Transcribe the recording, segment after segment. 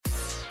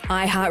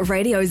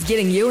iHeartRadio's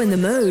getting you in the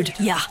mood.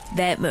 Yeah,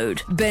 that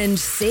mood. Binge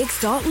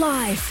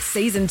Sex.Life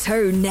Season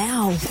 2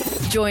 now.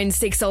 Join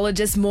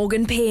sexologist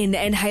Morgan Penn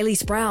and Hayley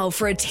Sproul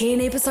for a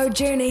 10-episode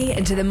journey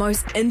into the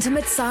most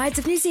intimate sides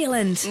of New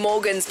Zealand.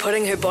 Morgan's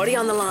putting her body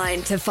on the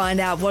line to find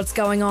out what's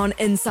going on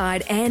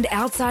inside and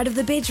outside of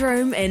the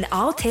bedroom in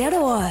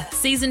Aotearoa.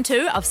 Season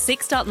 2 of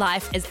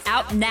Sex.Life is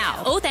out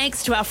now. All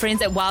thanks to our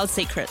friends at Wild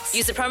Secrets.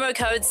 Use the promo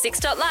code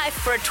Sex.Life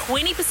for a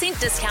 20%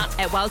 discount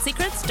at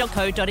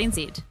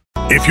wildsecrets.co.nz.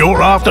 If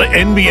you're after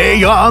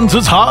NBA yarns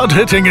as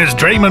hard-hitting as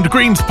Draymond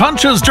Green's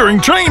punches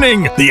during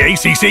training, the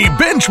ACC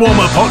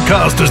Benchwarmer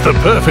podcast is the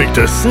perfect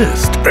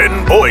assist.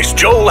 Ben Boyce,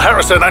 Joel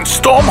Harrison, and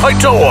Storm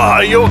Haitoa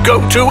are your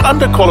go-to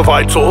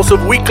underqualified source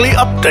of weekly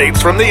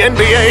updates from the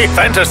NBA,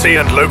 fantasy,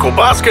 and local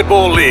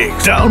basketball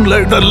leagues.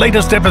 Download the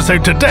latest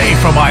episode today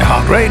from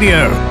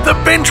iHeartRadio. The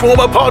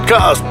Benchwarmer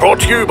podcast, brought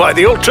to you by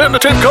the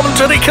Alternative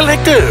Commentary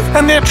Collective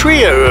and their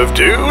trio of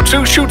dudes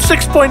who shoot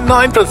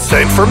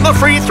 6.9% from the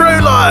free throw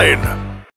line.